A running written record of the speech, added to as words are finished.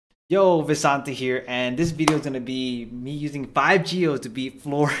Yo, Visante here, and this video is going to be me using 5 Geos to beat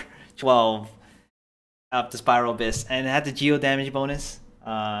floor 12 up to Spiral Abyss, and it had the Geo damage bonus,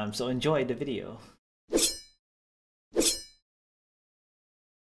 so enjoy the video. Alright,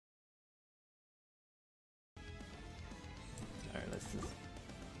 let's just...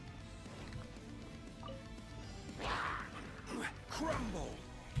 Crumble!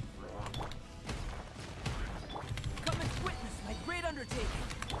 Come and witness my great undertaking!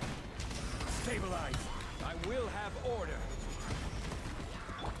 Stabilize! I will have order!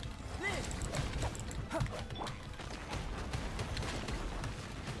 Live! I'm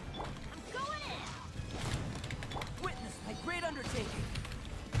going in! Witness my great undertaking!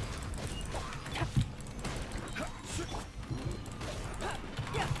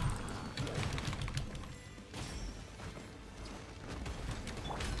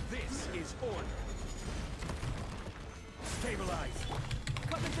 This is order! Stabilize!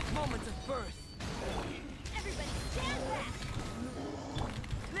 Covenant moments of birth! Everybody stand back!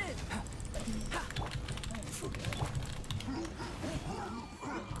 Live!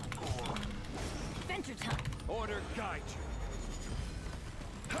 Adventure time! Order guide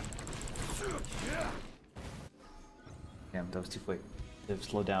you! Damn, that was too quick.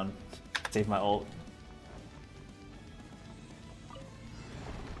 Slow down. Save my ult.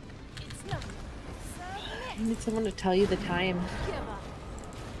 I need someone to tell you the time.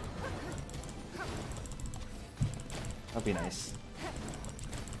 That'd be nice.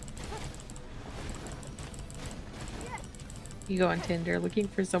 You go on Tinder looking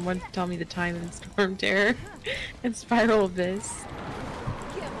for someone to tell me the time in Storm Terror and Spiral Abyss.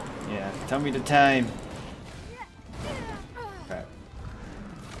 Yeah, tell me the time. Crap.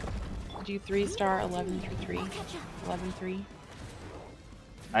 Did you 3-star 11-3? 11-3?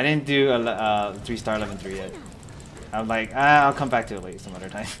 I didn't do a 3-star 11-3 yet. I'm like, I'll come back to it later some other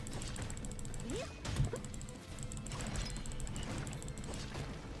time.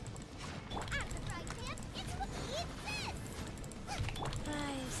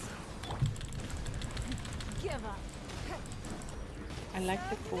 I like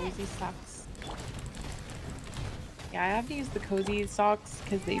the cozy socks. Yeah, I have to use the cozy socks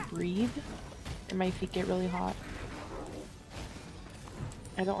because they breathe and my feet get really hot.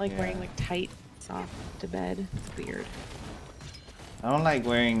 I don't like wearing like tight socks to bed. It's weird. I don't like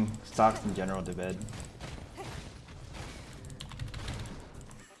wearing socks in general to bed.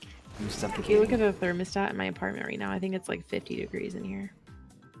 If you look at the thermostat in my apartment right now, I think it's like 50 degrees in here.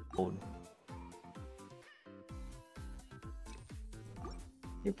 Cold.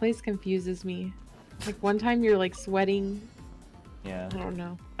 Your place confuses me. Like one time you're like sweating. Yeah. I don't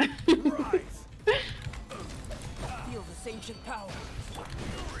know. Rise! Feel this ancient power!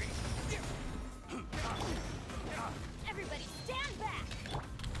 Everybody stand back!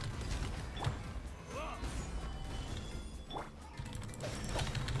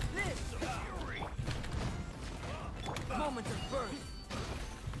 Moment of birth!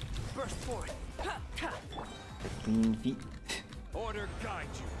 Burst forth! Clean feet. Order guide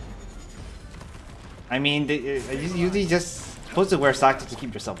you! I mean, you usually just supposed to wear socks to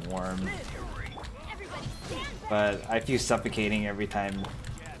keep yourself warm. But I feel suffocating every time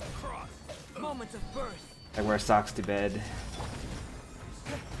Moment of birth! I wear socks to bed.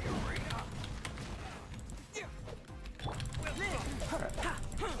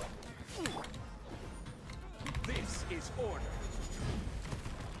 This is order!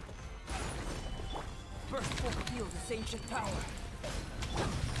 Burst forth, feel this ancient power!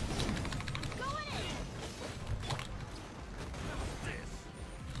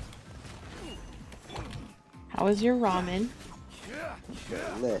 How was your ramen?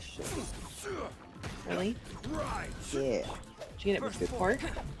 Delicious. Really? Yeah. Did you get it with the pork?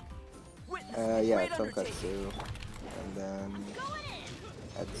 Yeah, tonkatsu. And then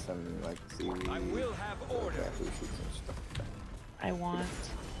add some like seaweed, I will have order. tofu shoots and stuff. I want.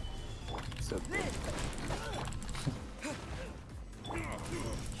 So good.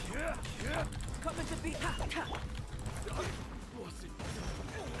 Coming to be.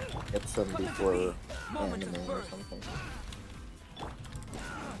 Get some before Moment anime of or birth. something.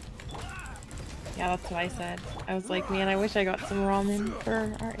 Yeah, that's what I said. I was like, man, I wish I got some ramen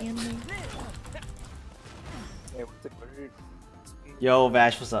for our anime. Hey, Yo,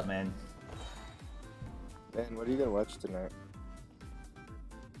 Vash, what's up, man? Man, what are you gonna watch tonight?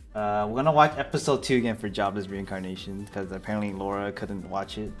 We're gonna watch episode 2 again for Jobless Reincarnation because apparently Laura couldn't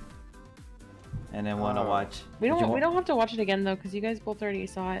watch it. And then wanna watch. We don't have to watch it again though, because you guys both already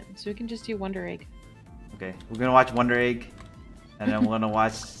saw it, so we can just do Wonder Egg. Okay, we're gonna watch Wonder Egg. And then we're gonna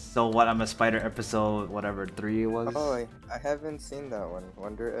watch So What I'm a Spider episode whatever 3 it was. Oh, I haven't seen that one.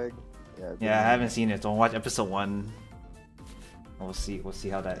 Wonder Egg. Yeah. Yeah, I haven't seen it, so we'll watch episode 1. We'll see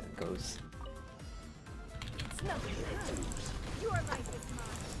how that goes. It's nothing. Your life is mine.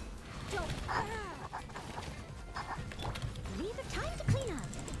 Don't. We have time to clean up.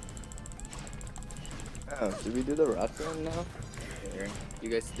 Oh, should we do the rock run now? Or you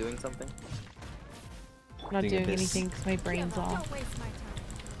guys doing something? I'm not Doing doing this. anything because my brain's off. Don't waste my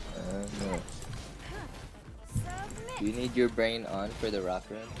time. No. Submit. Do you need your brain on for the rock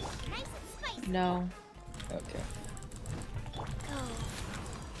run? Nice and spicy. No. Okay. Go.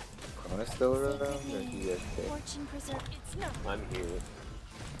 Wanna still around or do you guys stay? Fortune preserve. It's nothing. I'm here.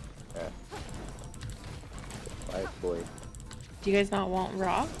 Yeah. Quiet boy. Do you guys not want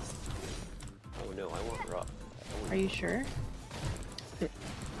rocks? Oh no, I want rock. Are you sure?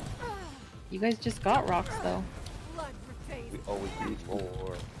 You guys just got rocks though. Blood repays. We always need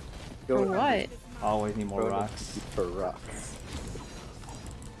more. For what? Always need more rocks. For rocks.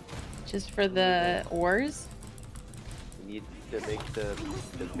 Just for the ores? We need to make the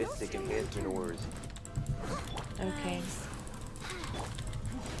mystic enhancement ores. Okay.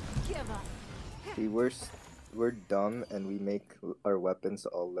 Give up. See, we're dumb and we make our weapons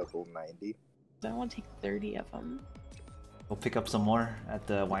all level 90. I want to take 30 of them. We'll pick up some more at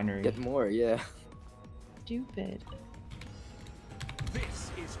the winery. Get more, yeah. Stupid.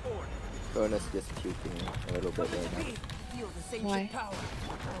 This is order. Bonus just puking a little bit right now. Feel the same Why? power.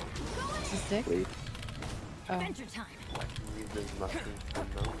 Is it sick? Wait. Oh. Adventure time. Use this mushroom to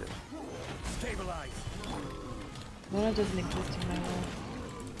melt it. Stabilize. Mona doesn't exist in my world.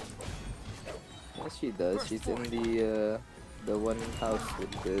 Yes, she does. She's in the one house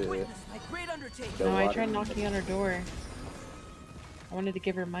with the Witness my great undertaking. The No, I water. tried knocking on her door. I wanted to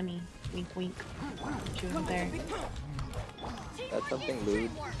give her money. Wink wink. She wasn't there. That's something lewd.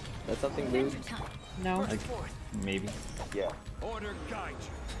 That's something lewd. No? Like, maybe. Yeah. Order guide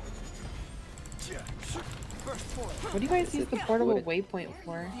you. First forth. What do you guys use the portable Would waypoint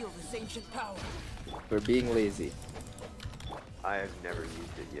for? Feel this ancient power. We're being lazy. I have never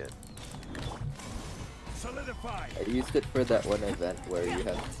used it yet. Solidify. I used it for that one event where you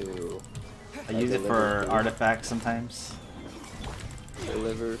have to I use it for artifacts sometimes.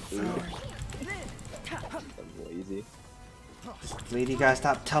 deliver food. I'm lazy. Lady guys,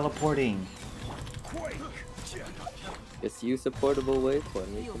 stop teleporting. Just use a portable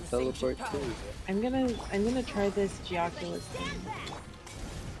waypoint. You can teleport too. I'm gonna try this Geoculus thing.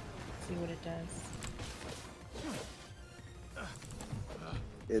 See what it does.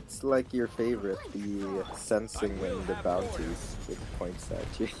 It's like your favorite, the sensing and the bounties it points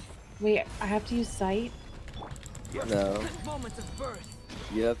at you. Wait, I have to use sight? No, Moments of birth.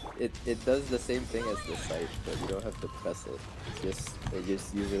 you have it does the same thing as the sight, but you don't have to press it. It's just they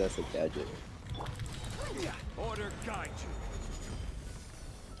just use it as a gadget. Order guide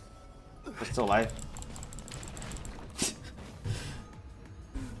you. We're still alive.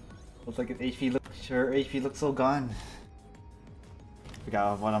 Looks like its HP look sure HP looks so gone.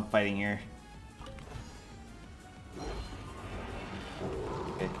 Forgot what I'm fighting here.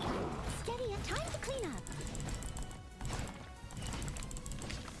 Okay. Steady, time to clean up.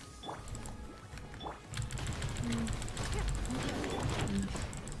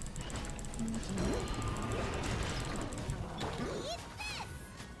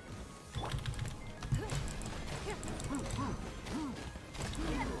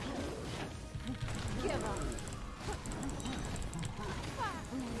 Give up.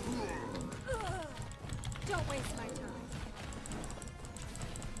 Don't waste my time.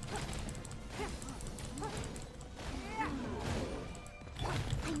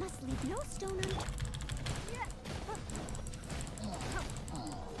 I must leave no stone unturned.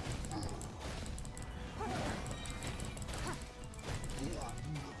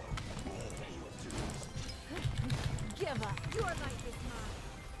 Give up. Your life is mine.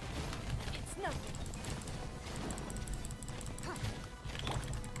 It's nothing.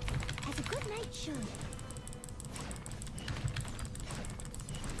 As a good knight should.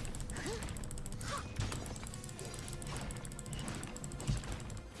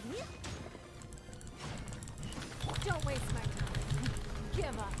 Don't waste my time.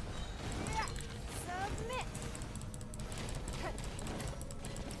 Give up. Submit.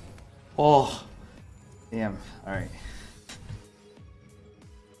 Oh, damn. All right.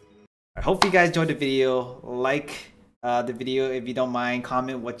 I hope you guys enjoyed the video. Like the video if you don't mind.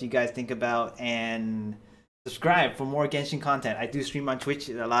 Comment what you guys think about and subscribe for more Genshin content. I do stream on Twitch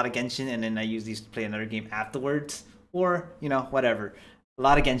a lot of Genshin, and then I usually play another game afterwards, or you know, whatever. A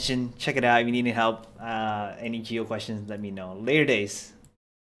lot of Genshin. Check it out if you need any help. Any Geo questions, let me know. Later days.